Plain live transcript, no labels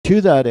to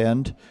that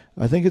end,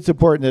 I think it's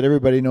important that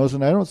everybody knows,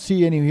 and I don't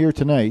see any here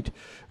tonight,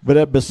 but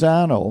at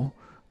Bassano,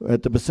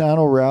 at the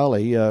Bassano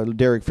rally,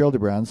 Derek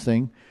Fildebrand's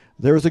thing,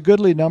 there was a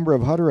goodly number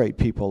of Hutterite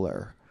people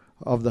there,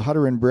 of the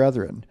Hutteran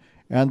Brethren,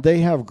 and they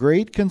have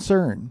great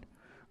concern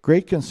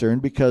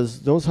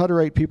because those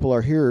Hutterite people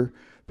are here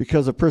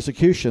because of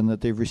persecution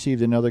that they've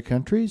received in other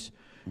countries,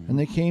 and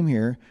they came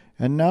here,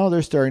 and now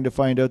they're starting to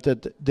find out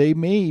that they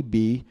may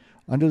be,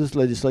 under this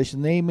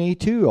legislation, they may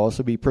too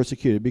also be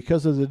persecuted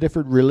because of the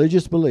different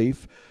religious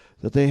belief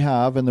that they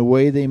have and the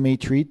way they may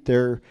treat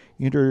their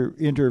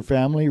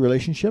inter-family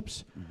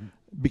relationships,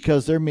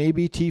 because there may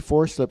be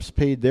T4 slips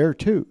paid there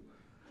too,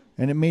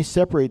 and it may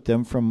separate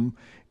them from,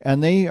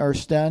 and they are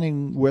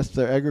standing with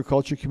the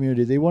agriculture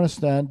community. They want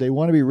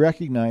to be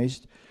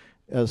recognized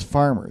as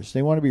farmers.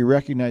 They want to be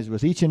recognized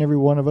with each and every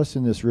one of us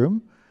in this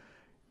room,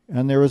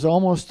 and there was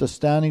almost a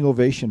standing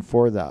ovation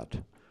for that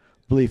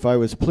belief. I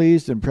was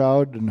pleased and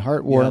proud and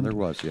heartwarmed there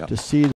was, to see